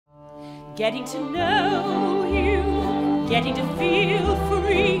Getting to know you, getting to feel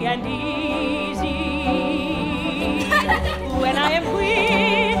free and easy. When I am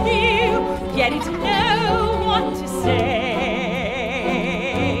with you, getting to know what to say.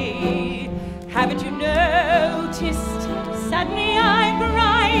 Haven't you noticed, suddenly I'm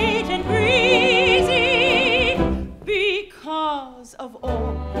bright and breezy because of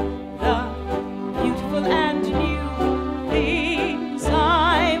all the beautiful and new things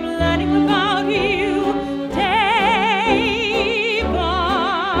I'm learning about you day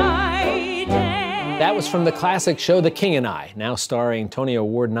by day. That was from the classic show The King and I, now starring Tony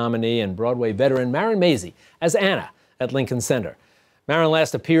Award nominee and Broadway veteran Marin Mazzie as Anna at Lincoln Center. Marin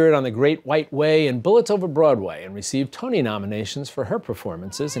last appeared on The Great White Way and Bullets Over Broadway and received Tony nominations for her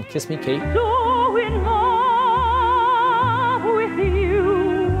performances in Kiss Me Kate, So in love with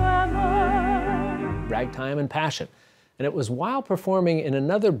you am I. Ragtime, and Passion. And it was while performing in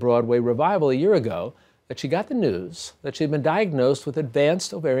another Broadway revival a year ago that she got the news that she'd been diagnosed with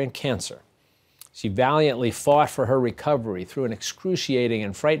advanced ovarian cancer. She valiantly fought for her recovery through an excruciating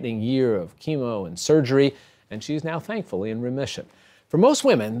and frightening year of chemo and surgery, and she's now thankfully in remission. For most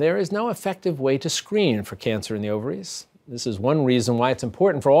women, there is no effective way to screen for cancer in the ovaries. This is one reason why it's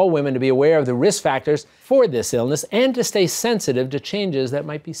important for all women to be aware of the risk factors for this illness and to stay sensitive to changes that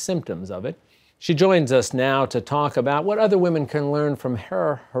might be symptoms of it. She joins us now to talk about what other women can learn from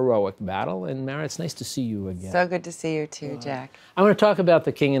her heroic battle. And Mara, it's nice to see you again. So good to see you too, Jack. I want to talk about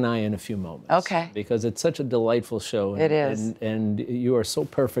The King and I in a few moments. Okay. Because it's such a delightful show. It is. And you are so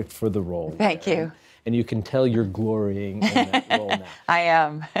perfect for the role. Thank you. And you can tell you're glorying in that role now. I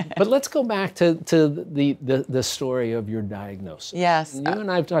am. But let's go back to the story of your diagnosis. Yes. And you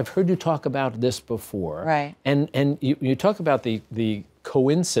and I've heard you talk about this before. Right. And you talk about the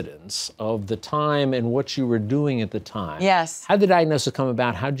coincidence of the time and what you were doing at the time. Yes. How did the diagnosis come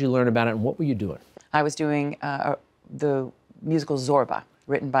about? How did you learn about it, and what were you doing? I was doing the musical Zorba,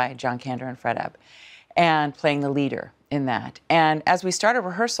 written by John Kander and Fred Ebb, and playing the leader in that. And as we started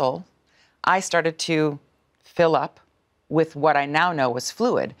rehearsal, I started to fill up with what I now know was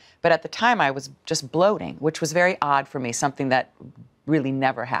fluid. But at the time, I was just bloating, which was very odd for me, something that really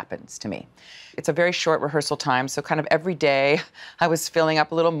never happens to me. It's a very short rehearsal time, so kind of every day I was filling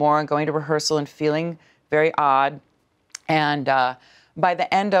up a little more and going to rehearsal and feeling very odd. And by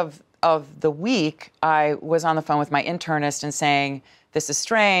the end of the week, I was on the phone with my internist and saying, this is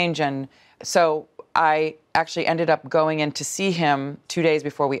strange. And so I actually ended up going in to see him 2 days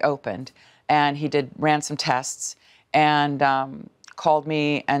before we opened. And he ran some tests and called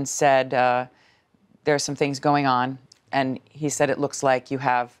me and said, there's some things going on. And he said, it looks like you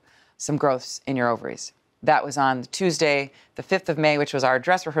have some growths in your ovaries. That was on Tuesday, the 5th of May, which was our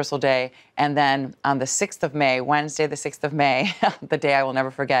dress rehearsal day. And then on the 6th of May, Wednesday, the 6th of May, the day I will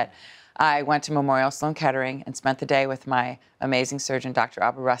never forget, I went to Memorial Sloan Kettering and spent the day with my amazing surgeon, Dr.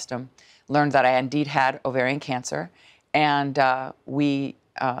 Abu Rustam, learned that I indeed had ovarian cancer. And we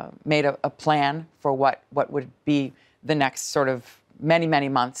made a plan for what would be the next sort of many, many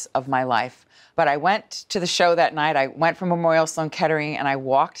months of my life. But I went to the show that night. I went from Memorial Sloan Kettering and I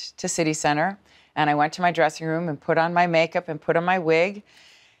walked to City Center and I went to my dressing room and put on my makeup and put on my wig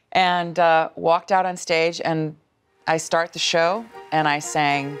and walked out on stage, and I start the show and I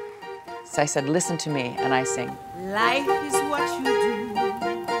sang, so I said, listen to me, and I sing. Life is what you do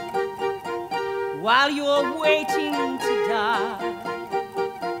while you're waiting to die.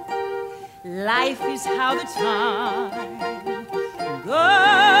 Life is how the time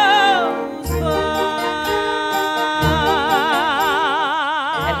goes by.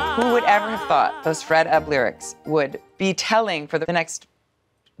 And who would ever have thought those Fred Ebb lyrics would be telling for the next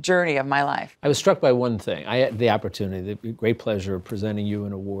journey of my life? I was struck by one thing. I had the opportunity, the great pleasure of presenting you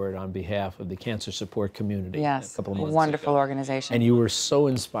an award on behalf of the cancer support community. Yes, a couple of months wonderful ago. Organization. And you were so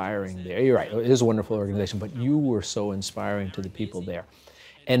inspiring there. You're right, it is a wonderful organization, but you were so inspiring to the people there.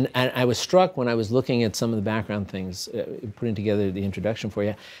 And I was struck when I was looking at some of the background things, putting together the introduction for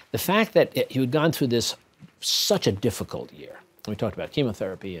you, the fact that you had gone through this such a difficult year. We talked about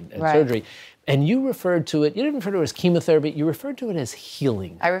chemotherapy and right. surgery, and you referred to it, you didn't refer to it as chemotherapy, you referred to it as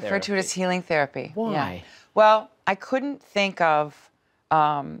healing I referred to it as healing therapy. Why? Yeah. Well, I couldn't think of,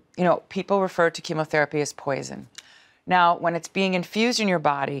 people refer to chemotherapy as poison. Now, when it's being infused in your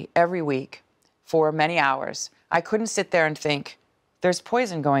body every week for many hours, I couldn't sit there and think, there's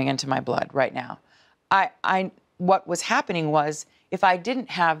poison going into my blood right now. What was happening was, if I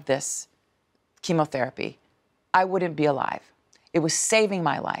didn't have this chemotherapy, I wouldn't be alive. It was saving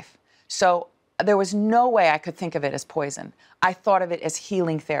my life. So there was no way I could think of it as poison. I thought of it as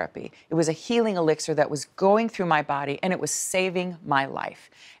healing therapy. It was a healing elixir that was going through my body, and it was saving my life.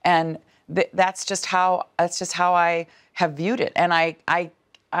 And that's just how I have viewed it. And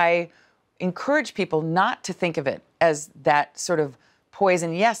I encourage people not to think of it as that sort of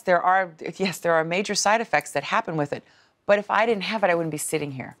poison. Yes, there are major side effects that happen with it. But if I didn't have it, I wouldn't be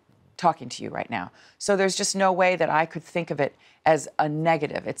sitting here talking to you right now. So there's just no way that I could think of it as a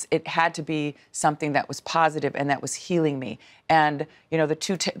negative. It had to be something that was positive and that was healing me. And you know, the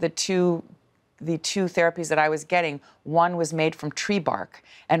two therapies that I was getting, one was made from tree bark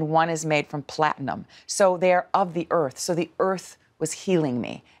and one is made from platinum. So they're of the earth. So the earth was healing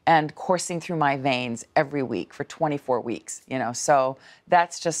me and coursing through my veins every week for 24 weeks, you know. So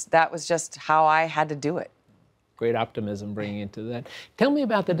that was just how I had to do it. Great optimism bringing into that. Tell me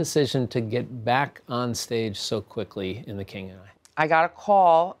about the decision to get back on stage so quickly in The King and I. I got a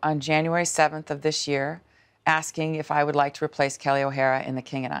call on January 7th of this year asking if I would like to replace Kelly O'Hara in The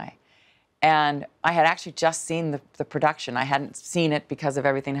King and I. And I had actually just seen the production. I hadn't seen it because of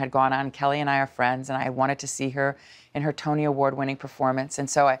everything that had gone on. Kelly and I are friends, and I wanted to see her in her Tony Award-winning performance. And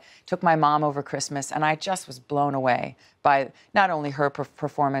so I took my mom over Christmas, and I just was blown away by not only her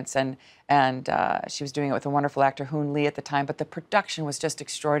performance, and she was doing it with a wonderful actor, Hoon Lee, at the time, but the production was just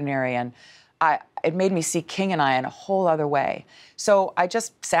extraordinary. And it made me see King and I in a whole other way. So I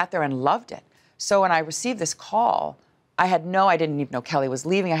just sat there and loved it. So when I received this call, I didn't even know Kelly was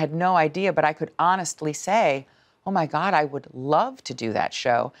leaving. I had no idea, but I could honestly say, oh my God, I would love to do that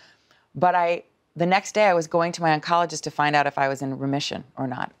show. But the next day I was going to my oncologist to find out if I was in remission or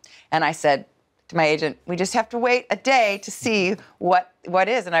not. And I said to my agent, we just have to wait a day to see what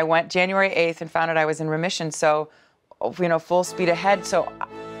is. And I went January 8th and found out I was in remission. So, you know, full speed ahead. So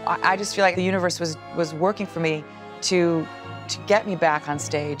I just feel like the universe was working for me to get me back on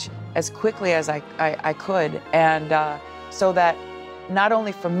stage as quickly as I could. And so that not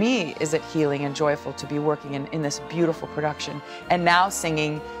only for me is it healing and joyful to be working in this beautiful production, and now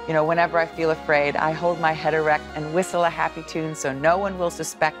singing, you know, whenever I feel afraid, I hold my head erect and whistle a happy tune so no one will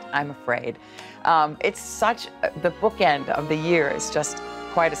suspect I'm afraid. It's such, the bookend of the year is just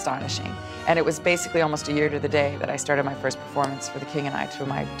quite astonishing. And it was basically almost a year to the day that I started my first performance for The King and I through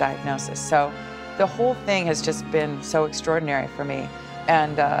my diagnosis. So the whole thing has just been so extraordinary for me.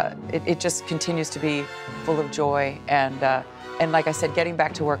 And it just continues to be full of joy. And like I said, getting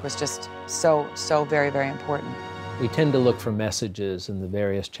back to work was just so very, very important. We tend to look for messages in the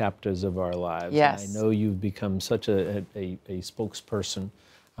various chapters of our lives. Yes. And I know you've become such a spokesperson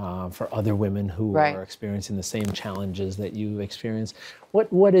for other women who are experiencing the same challenges that you experience.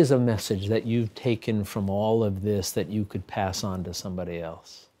 What is a message that you've taken from all of this that you could pass on to somebody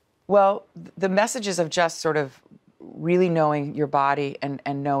else? Well, the messages of just sort of really knowing your body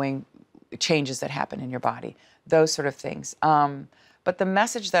and knowing changes that happen in your body, those sort of things. But the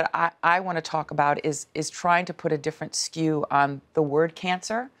message that I want to talk about is trying to put a different skew on the word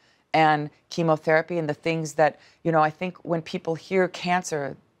cancer and chemotherapy and the things that, you know, I think when people hear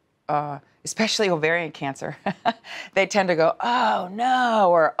cancer, especially ovarian cancer, they tend to go, oh,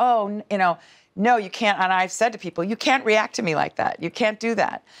 no, or, oh, you know, no, you can't. And I've said to people, you can't react to me like that. You can't do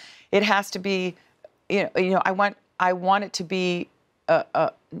that. It has to be, you know, I want it to be,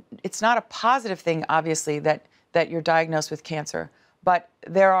 it's not a positive thing, obviously, that you're diagnosed with cancer, but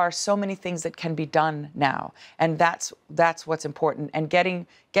there are so many things that can be done now, and that's what's important. And getting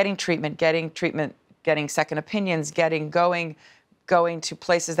treatment, getting second opinions, going to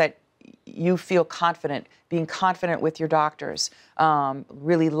places that you feel confident, being confident with your doctors,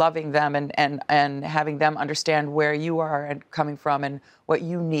 really loving them and having them understand where you are and coming from and what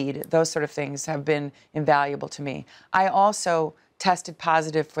you need. Those sort of things have been invaluable to me. I also tested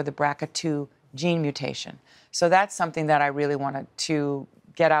positive for the BRCA2 gene mutation. So that's something that I really wanted to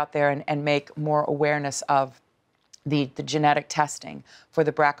get out there and make more awareness of the genetic testing for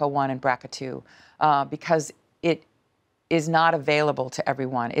the BRCA1 and BRCA2 because it is not available to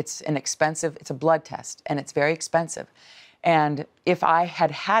everyone. It's a blood test, and it's very expensive. And if I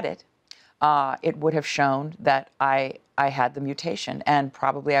had had it, it would have shown that I had the mutation, and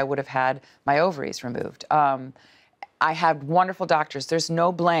probably I would have had my ovaries removed. I have wonderful doctors. There's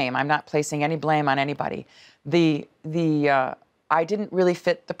no blame. I'm not placing any blame on anybody. I didn't really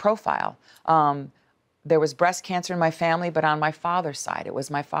fit the profile. There was breast cancer in my family, but on my father's side, it was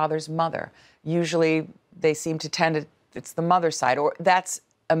my father's mother. Usually, they seem to tend to, it's the mother's side, or that's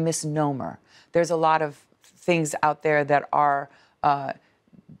a misnomer. There's a lot of things out there that are,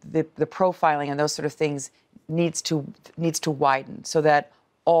 the profiling and those sort of things needs to widen so that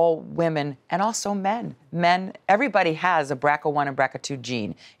all women and also men. Men, everybody has a BRCA1 and BRCA2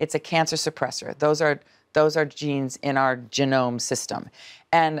 gene. It's a cancer suppressor. Those are genes in our genome system.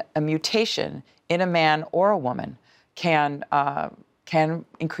 And a mutation in a man or a woman can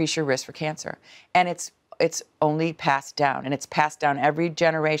increase your risk for cancer. And it's only passed down, and it's passed down every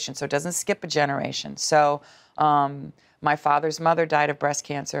generation, so it doesn't skip a generation. So my father's mother died of breast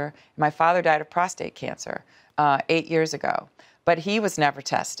cancer. My father died of prostate cancer 8 years ago. But he was never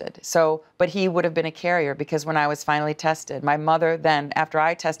tested. But he would have been a carrier, because when I was finally tested, my mother then, after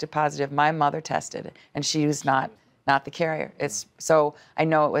I tested positive, my mother tested, and she was not the carrier. So I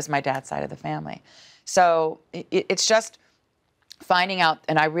know it was my dad's side of the family. So it's just finding out,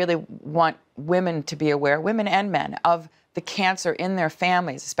 and I really want women to be aware, women and men, of the cancer in their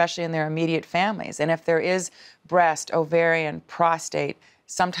families, especially in their immediate families. And if there is breast, ovarian, prostate,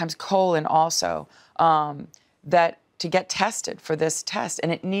 sometimes colon also, that to get tested for this test,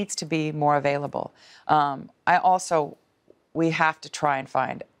 and it needs to be more available. We have to try and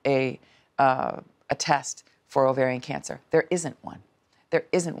find a test for ovarian cancer. There isn't one. There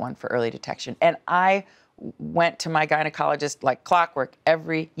isn't one for early detection. And I went to my gynecologist like clockwork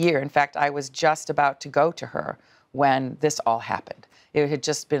every year. In fact, I was just about to go to her when this all happened. It had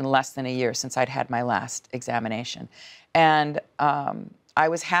just been less than a year since I'd had my last examination. And I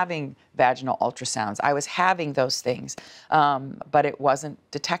was having vaginal ultrasounds. I was having those things, but it wasn't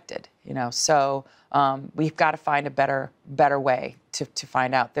detected, you know. So we've got to find a better way to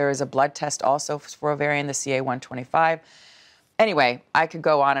find out. There is a blood test also for ovarian, the CA-125. Anyway, I could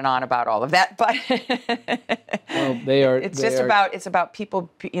go on and on about all of that, but well, it's about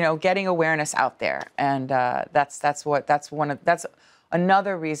people, you know, getting awareness out there, and that's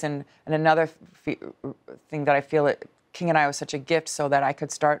another reason, and another thing that I feel King and I was such a gift, so that I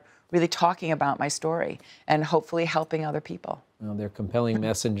could start really talking about my story and hopefully helping other people. Well, they're compelling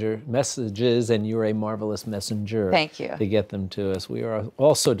messages, and you're a marvelous messenger. Thank you. To get them to us. We are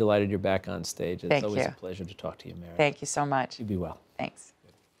also delighted you're back on stage. It's always a pleasure to talk to you, Marin. Thank you so much. You be well. Thanks.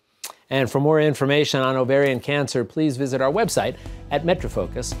 And for more information on ovarian cancer, please visit our website at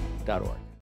metrofocus.org.